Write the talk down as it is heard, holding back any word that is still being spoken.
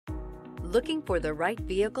Looking for the right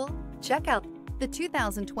vehicle? Check out the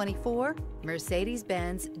 2024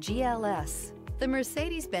 Mercedes-Benz GLS. The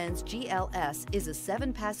Mercedes-Benz GLS is a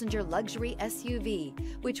 7-passenger luxury SUV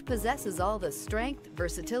which possesses all the strength,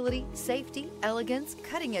 versatility, safety, elegance,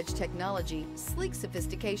 cutting-edge technology, sleek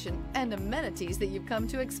sophistication, and amenities that you've come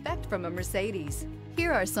to expect from a Mercedes.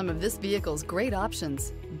 Here are some of this vehicle's great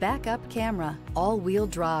options: backup camera, all-wheel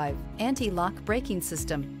drive, anti-lock braking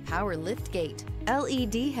system, power liftgate,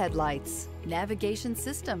 LED headlights, navigation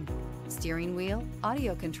system, steering wheel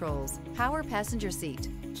audio controls, power passenger seat,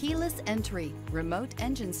 keyless entry, remote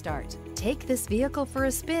engine start. Take this vehicle for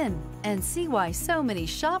a spin and see why so many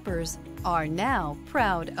shoppers are now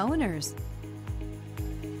proud owners.